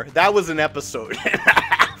anymore. That was an episode and a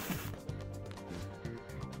half.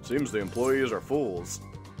 Seems the employees are fools.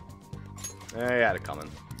 I had it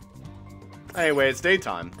coming. Anyway, it's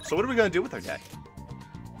daytime. So what are we gonna do with our day?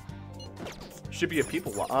 Should be a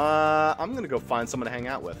people I'm gonna go find someone to hang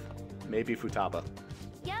out with. Maybe Futaba.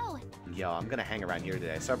 Yo, I'm gonna hang around here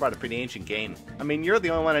today. So I brought a pretty ancient game. I mean, you're the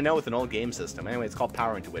only one I know with an old game system. Anyway, it's called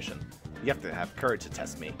Power Intuition. You have to have courage to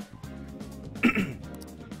test me.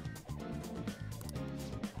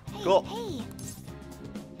 Cool. Hey.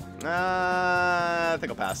 I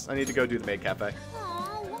think I'll pass. I need to go do the maid cafe.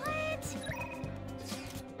 Aw, what?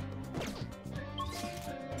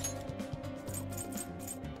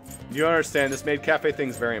 You understand, this maid cafe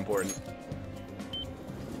thing's very important.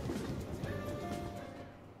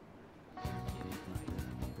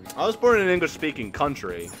 I was born in an English-speaking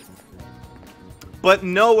country, but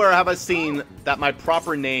nowhere have I seen that my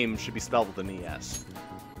proper name should be spelled with an ES.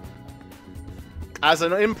 As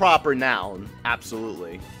an improper noun,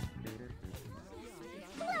 absolutely.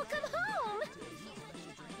 Welcome home.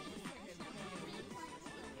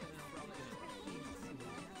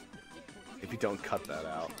 If you don't cut that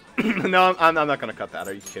out. No, I'm not gonna cut that.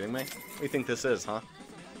 Are you kidding me? What do you think this is, huh?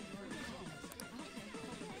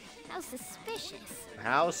 How suspicious.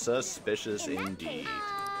 How suspicious In that indeed. case,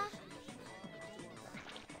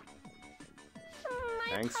 my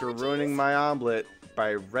Thanks for apologies. ruining my omelet by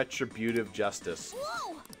retributive justice.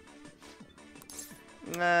 Whoa!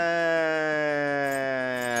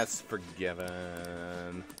 That's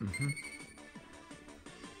forgiven.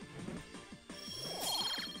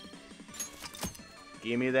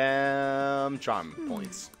 Give me them charm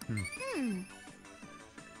points.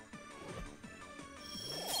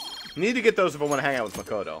 Need to get those if I want to hang out with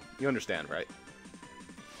Makoto. You understand, right?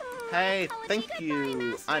 Hey, Apology thank goodbye,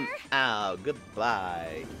 you. Master. I'm out.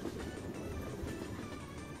 Goodbye.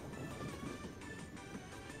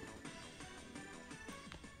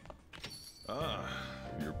 Ah,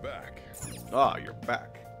 you're back. Ah, you're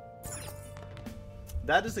back.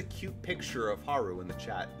 That is a cute picture of Haru in the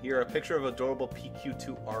chat. Here, a picture of adorable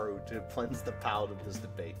PQ2 Haru to cleanse the palate of this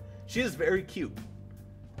debate. She is very cute.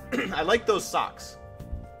 I like those socks.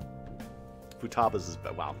 Futaba's is...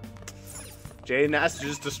 wow. Jaden has to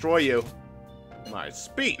just destroy you. My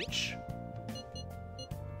speech.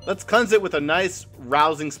 Let's cleanse it with a nice,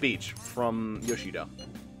 rousing speech from Yoshido.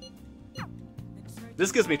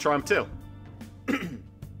 This gives me charm, too.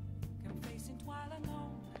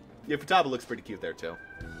 Yeah, Futaba looks pretty cute there, too.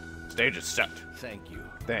 Stage is set. Thank you.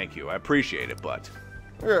 Thank you, I appreciate it, but...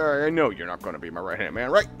 I know you're not going to be my right-hand man,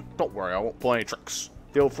 right? Don't worry, I won't play any tricks.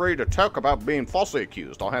 Feel free to talk about being falsely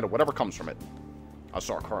accused. I'll handle whatever comes from it. I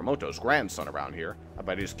saw Karamoto's grandson around here. I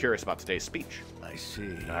bet he's curious about today's speech. I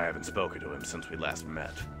see. I haven't spoken to him since we last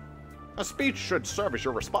met. A speech should serve as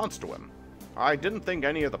your response to him. I didn't think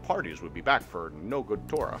any of the parties would be back for no good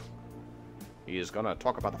Torah. He is gonna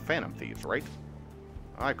talk about the Phantom Thieves, right?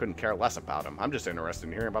 I couldn't care less about him. I'm just interested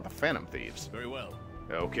in hearing about the Phantom Thieves. Very well.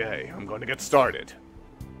 Okay, I'm going to get started.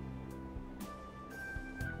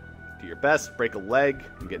 Do your best, break a leg,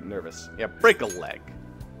 and get nervous. Yeah, break a leg.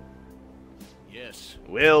 Yes.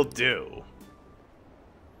 Will do.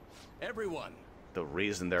 Everyone. The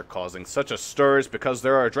reason they're causing such a stir is because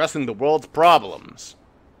they're addressing the world's problems.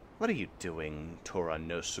 What are you doing, Tora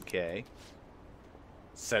Nosuke?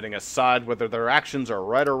 Setting aside whether their actions are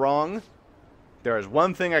right or wrong, there is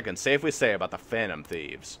one thing I can safely say about the Phantom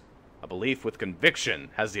Thieves. A belief with conviction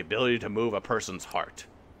has the ability to move a person's heart.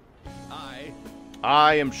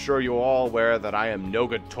 I am sure you're all aware that I am no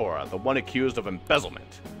good Tora, the one accused of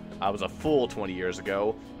embezzlement. I was a fool 20 years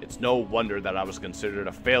ago. It's no wonder that I was considered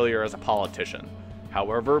a failure as a politician.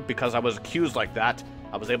 However, because I was accused like that,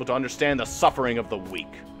 I was able to understand the suffering of the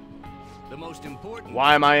weak. The most important.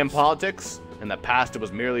 Why am I in politics? In the past, it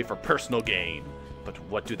was merely for personal gain. But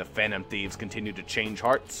what do the Phantom Thieves continue to change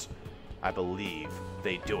hearts? I believe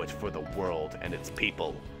they do it for the world and its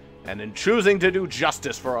people. And in choosing to do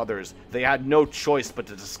justice for others, they had no choice but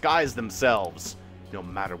to disguise themselves. No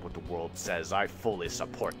matter what the world says, I fully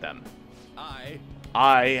support them.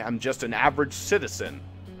 I am just an average citizen.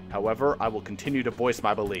 However, I will continue to voice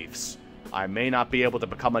my beliefs. I may not be able to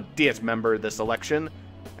become a Diet member this election,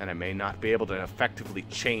 and I may not be able to effectively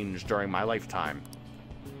change during my lifetime.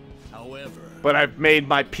 However. But I've made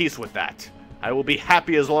my peace with that. I will be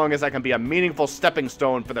happy as long as I can be a meaningful stepping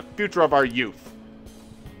stone for the future of our youth.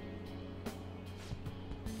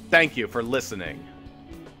 Thank you for listening.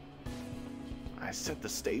 I set the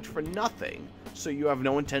stage for nothing. So you have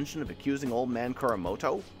no intention of accusing old man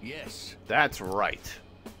Kuramoto? Yes. That's right.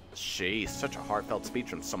 Sheesh, such a heartfelt speech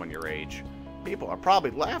from someone your age. People are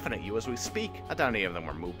probably laughing at you as we speak. I doubt any of them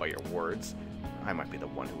were moved by your words. I might be the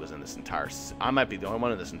one who was in this entire... I might be the only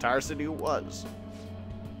one in this entire city who was.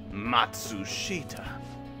 Matsushita.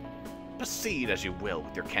 Proceed as you will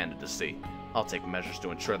with your candidacy. I'll take measures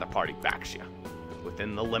to ensure the party backs you.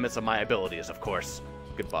 Within the limits of my abilities, of course.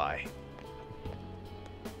 Goodbye.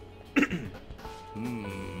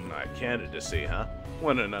 My candidacy, huh?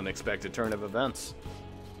 What an unexpected turn of events.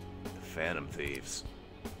 The Phantom Thieves.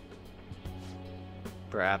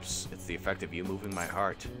 Perhaps it's the effect of you moving my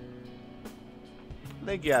heart. I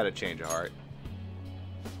think you had a change of heart.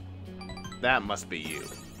 That must be you.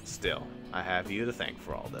 Still, I have you to thank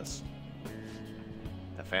for all this.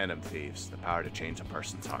 The Phantom Thieves, the power to change a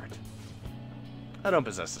person's heart. I don't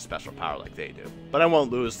possess a special power like they do, but I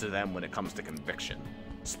won't lose to them when it comes to conviction.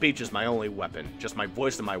 Speech is my only weapon, just my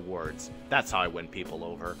voice and my words. That's how I win people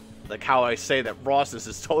over. Like how I say that Ross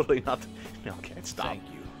is totally not... Okay, stop. Thank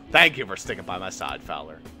you. Thank you for sticking by my side,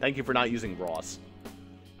 Fowler. Thank you for not using Ross.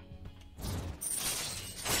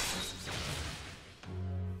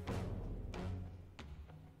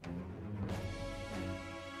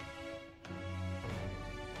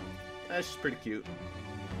 That's just pretty cute.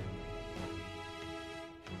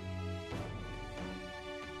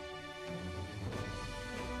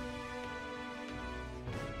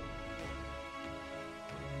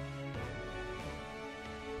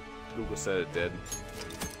 Google said it did.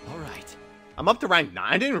 All right. I'm up to rank 9.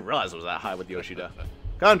 I didn't even realize it was that high with Yoshida.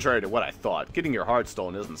 Contrary to what I thought, getting your heart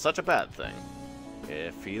stolen isn't such a bad thing.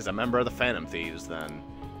 If he's a member of the Phantom Thieves, then...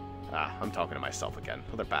 I'm talking to myself again.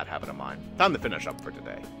 Another bad habit of mine. Time to finish up for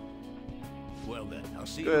today. Well then, I'll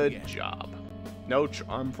see you Good again. job. No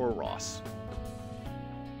charm for Ross.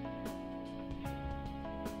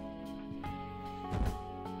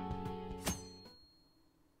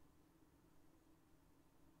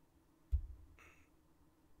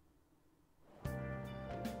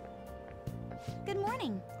 Good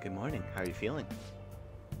morning. Good morning. How are you feeling?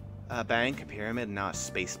 A bank, a pyramid, and now a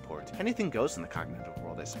spaceport. Anything goes in the cognitive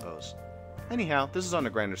world, I suppose. Anyhow, this is on a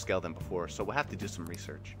grander scale than before, so we'll have to do some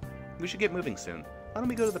research. We should get moving soon. Why don't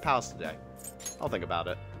we go to the palace today? I'll think about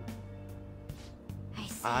it. I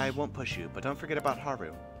see. I won't push you, but don't forget about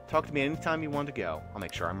Haru. Talk to me anytime you want to go. I'll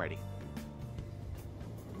make sure I'm ready.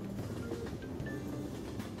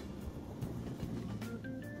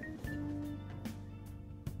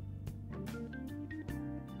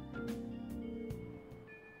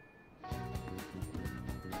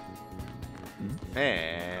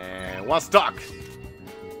 And wants to talk.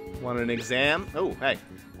 Want an exam? Oh, hey.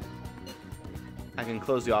 I can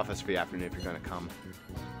close the office for the afternoon if you're going to come.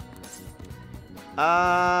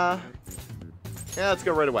 Yeah, let's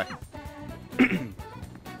go right away.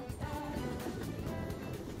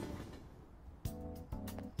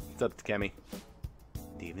 What's up, Takemi?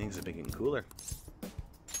 The evenings are getting cooler.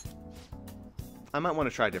 I might want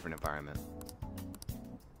to try a different environment.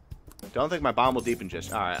 Don't think my bomb will deepen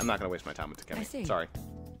just... Alright, I'm not going to waste my time with I Takemi. see. Sorry.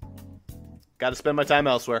 Gotta spend my time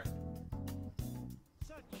elsewhere.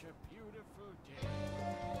 Such a beautiful day.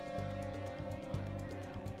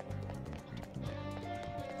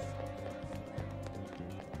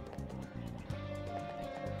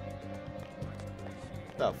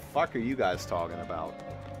 The fuck are you guys talking about?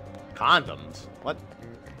 Condoms? What?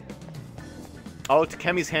 Oh,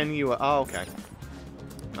 Takemi's handing you a... Oh, okay.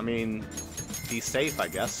 I mean, be safe, I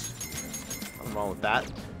guess. Nothing wrong with that.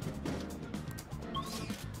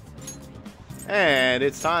 And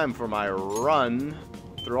it's time for my run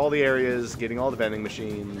through all the areas, getting all the vending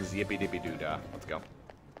machines, yippee-dippy-doo-dah. Let's go.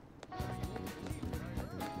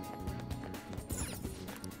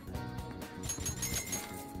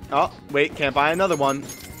 Oh, wait, can't buy another one.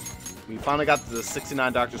 We finally got the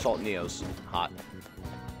 69 Dr. Salt Neos. Hot.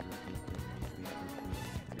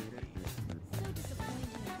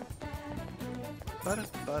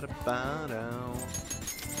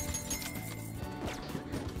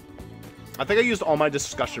 I think I used all my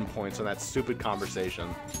discussion points on that stupid conversation.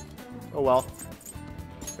 Oh well.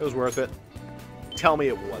 It was worth it. Tell me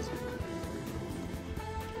it wasn't.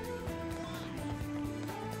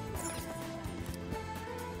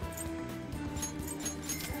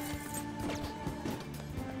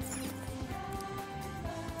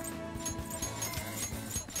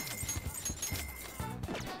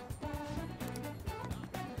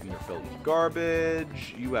 You're filled with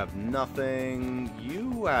garbage. You have nothing.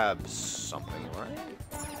 You have something, right?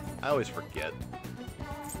 I always forget.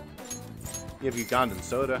 You have Ugandan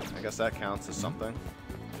soda. I guess that counts as something.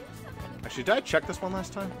 Actually, did I check this one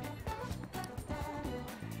last time?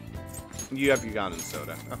 You have Ugandan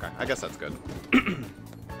soda. Okay, I guess that's good.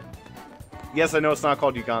 Yes, I know it's not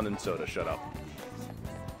called Ugandan soda. Shut up.